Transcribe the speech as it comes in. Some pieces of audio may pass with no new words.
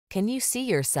Can you see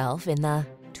yourself in the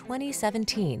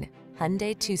 2017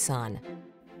 Hyundai Tucson?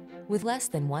 With less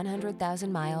than 100,000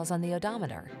 miles on the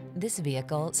odometer, this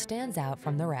vehicle stands out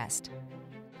from the rest.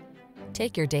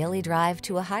 Take your daily drive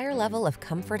to a higher level of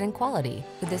comfort and quality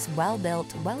with this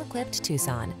well-built, well-equipped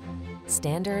Tucson.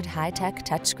 Standard high-tech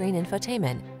touchscreen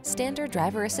infotainment, standard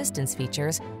driver assistance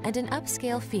features, and an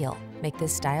upscale feel make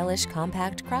this stylish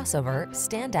compact crossover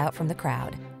stand out from the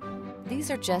crowd. These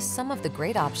are just some of the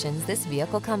great options this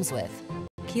vehicle comes with: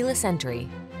 keyless entry,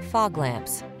 fog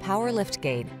lamps, power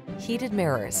liftgate, heated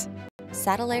mirrors,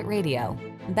 satellite radio,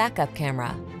 backup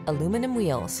camera, aluminum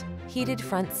wheels, heated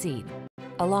front seat,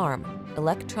 alarm,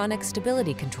 electronic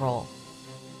stability control.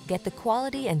 Get the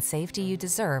quality and safety you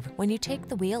deserve when you take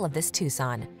the wheel of this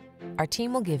Tucson. Our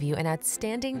team will give you an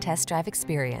outstanding test drive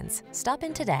experience. Stop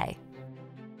in today.